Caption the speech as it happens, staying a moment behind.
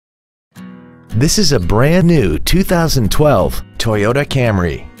This is a brand new 2012 Toyota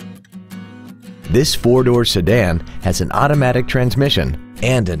Camry. This four-door sedan has an automatic transmission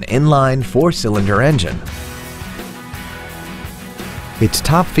and an inline four-cylinder engine. Its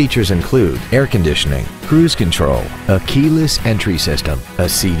top features include air conditioning, cruise control, a keyless entry system, a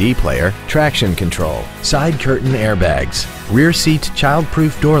CD player, traction control, side curtain airbags, rear seat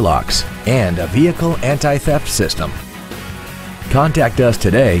child-proof door locks, and a vehicle anti-theft system. Contact us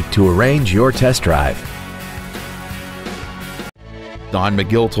today to arrange your test drive. Don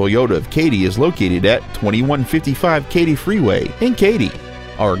McGill Toyota of Katy is located at 2155 Katy Freeway in Katy.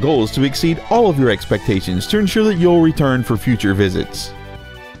 Our goal is to exceed all of your expectations to ensure that you'll return for future visits.